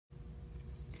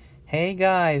Hey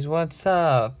guys, what's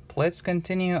up? Let's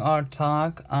continue our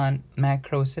talk on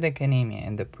macrocytic anemia.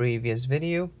 In the previous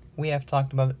video, we have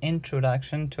talked about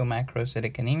introduction to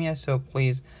macrocytic anemia, so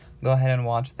please go ahead and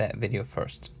watch that video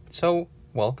first. So,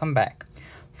 welcome back.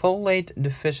 Folate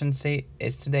deficiency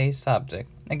is today's subject.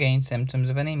 Again, symptoms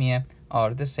of anemia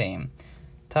are the same.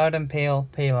 Tired and pale,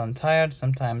 pale and tired.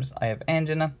 Sometimes I have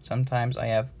angina, sometimes I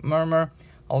have murmur,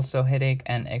 also headache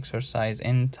and exercise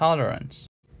intolerance.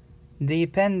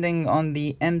 Depending on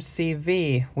the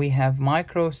MCV, we have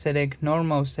microcytic,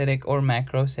 normocytic, or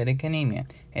macrocytic anemia.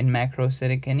 In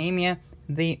macrocytic anemia,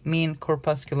 the mean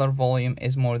corpuscular volume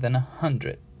is more than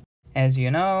 100. As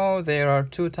you know, there are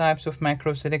two types of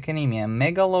macrocytic anemia,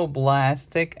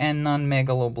 megaloblastic and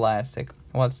non-megaloblastic.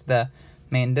 What's the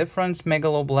main difference?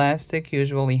 Megaloblastic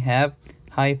usually have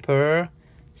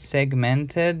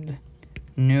hyper-segmented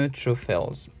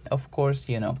neutrophils. Of course,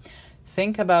 you know.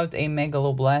 Think about a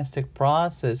megaloblastic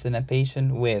process in a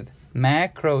patient with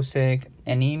macrocytic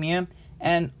anemia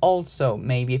and also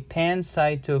maybe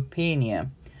pancytopenia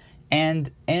and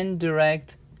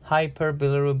indirect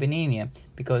hyperbilirubinemia,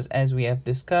 because as we have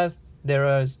discussed,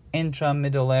 there is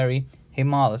intramedullary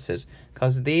hemolysis,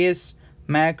 because these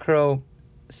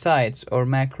macrocytes or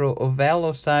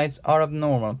macroovalocytes are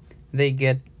abnormal. They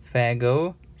get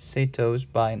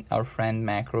phagocytosed by our friend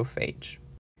macrophage.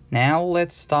 Now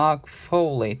let's talk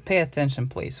folate. Pay attention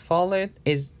please. Folate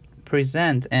is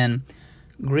present in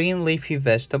green leafy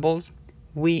vegetables.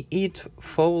 We eat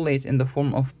folate in the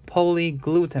form of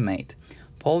polyglutamate.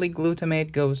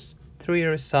 Polyglutamate goes through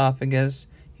your esophagus,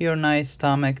 your nice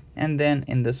stomach, and then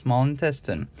in the small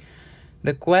intestine.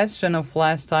 The question of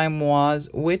last time was,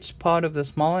 which part of the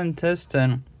small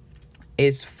intestine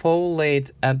is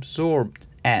folate absorbed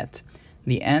at?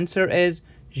 The answer is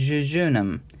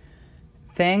jejunum.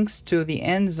 Thanks to the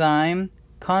enzyme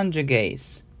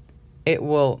conjugase, it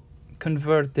will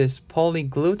convert this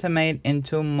polyglutamate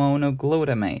into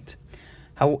monoglutamate.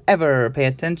 However, pay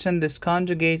attention, this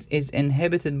conjugase is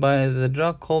inhibited by the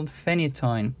drug called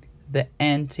phenytoin, the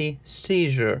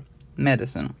anti-seizure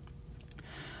medicine.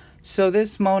 So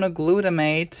this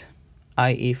monoglutamate,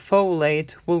 i.e.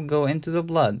 folate, will go into the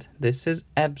blood. This is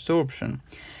absorption.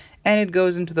 And it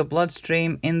goes into the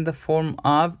bloodstream in the form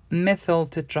of methyl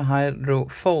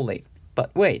tetrahydrofolate.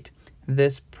 But wait,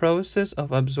 this process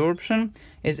of absorption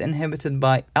is inhibited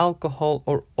by alcohol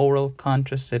or oral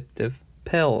contraceptive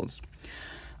pills.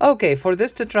 Okay, for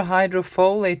this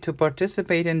tetrahydrofolate to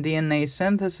participate in DNA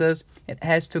synthesis, it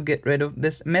has to get rid of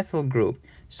this methyl group.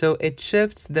 So it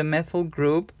shifts the methyl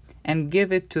group and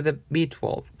give it to the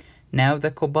B12. Now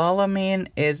the cobalamin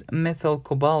is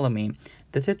methylcobalamin.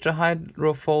 The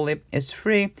tetrahydrofolate is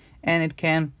free and it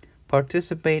can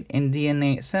participate in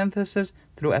DNA synthesis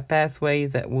through a pathway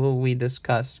that we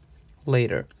discuss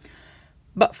later.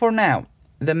 But for now,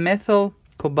 the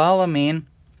methylcobalamin,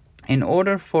 in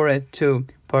order for it to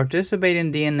participate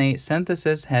in DNA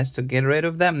synthesis, has to get rid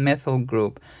of that methyl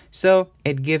group. So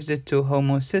it gives it to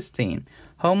homocysteine.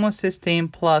 Homocysteine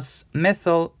plus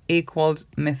methyl equals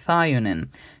methionine.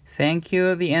 Thank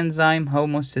you, the enzyme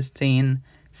homocysteine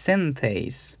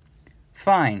synthase.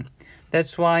 Fine.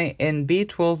 That's why in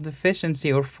B12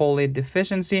 deficiency or folate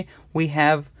deficiency we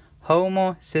have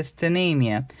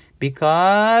homocystinemia,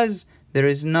 because there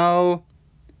is no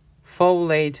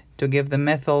folate to give the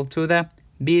methyl to the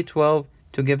B12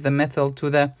 to give the methyl to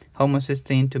the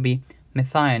homocysteine to be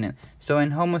methionine. So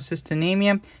in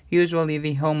homocystinemia, usually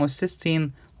the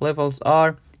homocysteine levels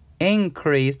are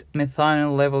increased,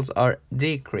 methionine levels are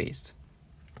decreased.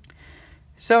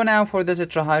 So now for the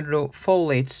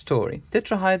tetrahydrofolate story.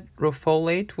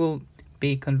 Tetrahydrofolate will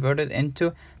be converted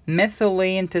into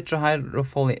methylene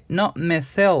tetrahydrofolate, not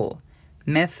methyl,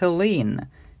 methylene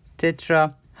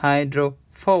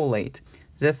tetrahydrofolate.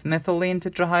 This methylene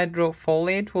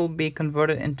tetrahydrofolate will be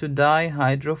converted into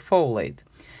dihydrofolate.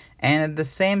 And at the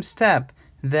same step,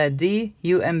 the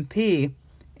DUMP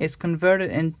is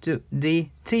converted into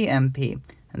DTMP.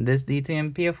 And this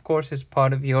DTMP, of course, is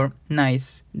part of your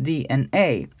nice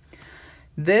DNA.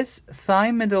 This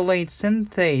thymidylate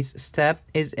synthase step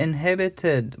is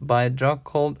inhibited by a drug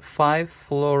called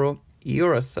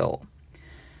 5-fluorouracil.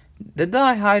 The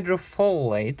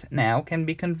dihydrofolate now can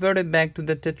be converted back to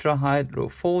the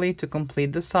tetrahydrofolate to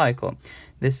complete the cycle.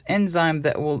 This enzyme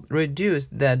that will reduce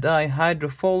the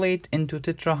dihydrofolate into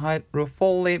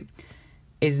tetrahydrofolate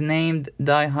is named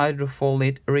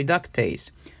dihydrofolate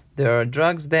reductase. There are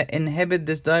drugs that inhibit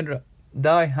this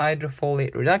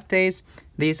dihydrofolate reductase.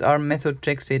 These are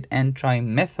methotrexate and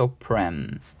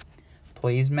trimethoprim.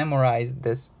 Please memorize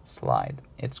this slide.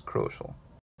 It's crucial.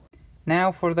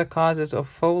 Now for the causes of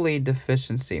folate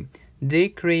deficiency.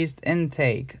 decreased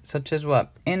intake, such as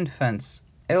what? Infants,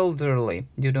 elderly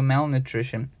due to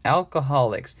malnutrition,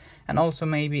 alcoholics, and also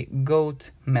maybe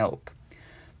goat milk.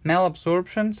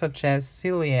 Malabsorption, such as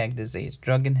celiac disease,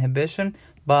 drug inhibition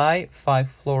by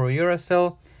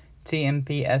 5-fluorouracil,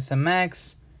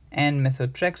 TMP-SMX, and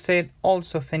methotrexate,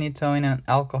 also phenytoin and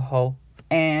alcohol,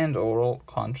 and oral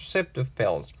contraceptive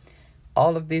pills.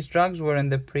 All of these drugs were in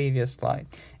the previous slide.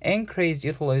 Increased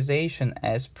utilization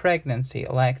as pregnancy,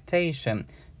 lactation,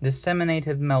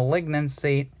 disseminated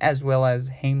malignancy, as well as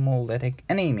hemolytic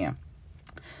anemia.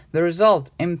 The result,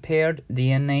 impaired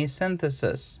DNA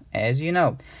synthesis. As you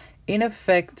know,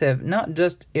 ineffective not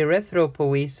just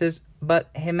erythropoiesis,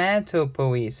 but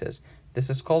hematopoiesis. This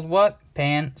is called what?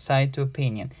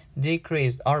 Pancytopenia.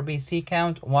 Decreased RBC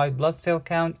count, white blood cell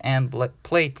count, and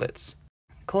platelets.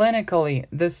 Clinically,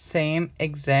 the same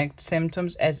exact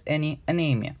symptoms as any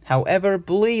anemia. However,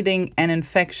 bleeding and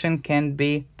infection can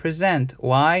be present.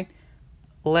 Why?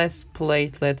 Less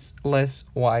platelets, less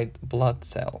white blood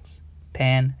cells.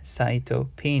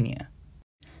 Pancytopenia.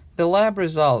 The lab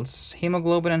results: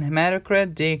 hemoglobin and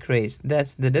hematocrit decreased,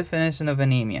 that's the definition of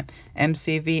anemia.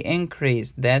 MCV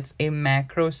increased, that's a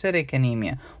macrocytic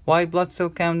anemia. White blood cell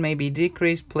count may be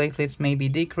decreased, platelets may be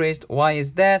decreased. Why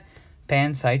is that?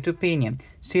 Pancytopenia.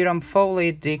 Serum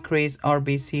folate decreased,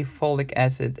 RBC folic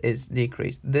acid is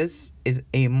decreased. This is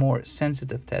a more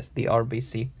sensitive test, the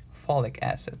RBC folic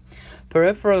acid.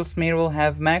 Peripheral smear will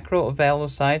have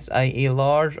macrovalocytes, i.e.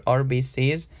 large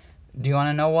RBCs. Do you want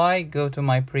to know why? Go to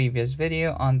my previous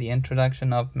video on the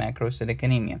introduction of macrocytic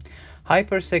anemia.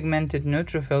 Hypersegmented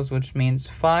neutrophils, which means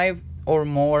 5 or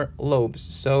more lobes.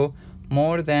 So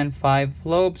more than 5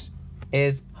 lobes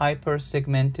is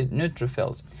hypersegmented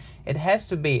neutrophils. It has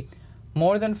to be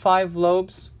more than 5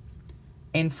 lobes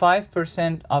in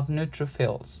 5% of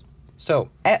neutrophils. So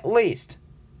at least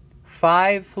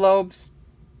 5 lobes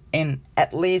in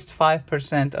at least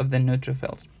 5% of the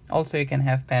neutrophils. Also, you can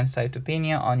have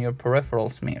pancytopenia on your peripheral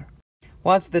smear.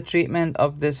 What's the treatment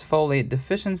of this folate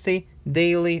deficiency?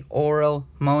 Daily oral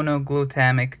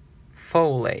monoglutamic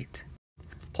folate.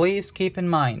 Please keep in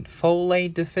mind,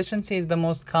 folate deficiency is the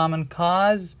most common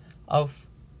cause of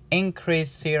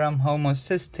increased serum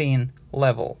homocysteine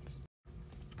levels.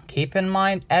 Keep in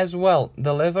mind as well,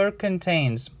 the liver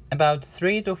contains about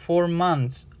 3 to 4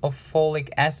 months of folic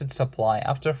acid supply.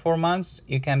 After 4 months,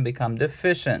 you can become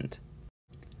deficient.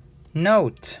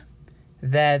 Note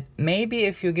that maybe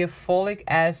if you give folic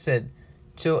acid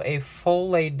to a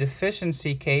folate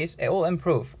deficiency case, it will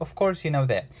improve. Of course, you know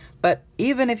that. But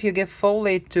even if you give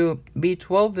folate to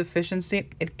B12 deficiency,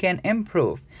 it can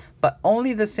improve. But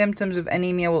only the symptoms of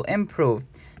anemia will improve.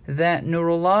 The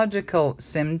neurological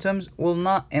symptoms will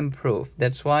not improve.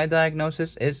 That's why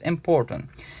diagnosis is important.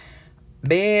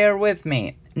 Bear with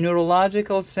me.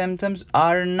 Neurological symptoms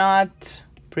are not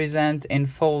present in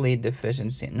folate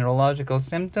deficiency. Neurological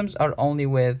symptoms are only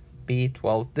with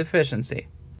B12 deficiency.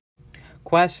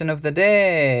 Question of the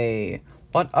day: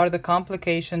 what are the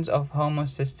complications of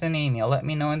homocystinemia? Let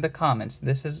me know in the comments.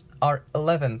 This is our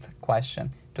 11th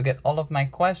question. To get all of my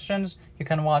questions, you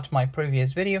can watch my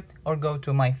previous video or go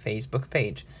to my Facebook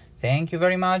page. Thank you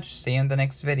very much. See you in the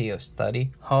next video.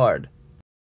 Study hard.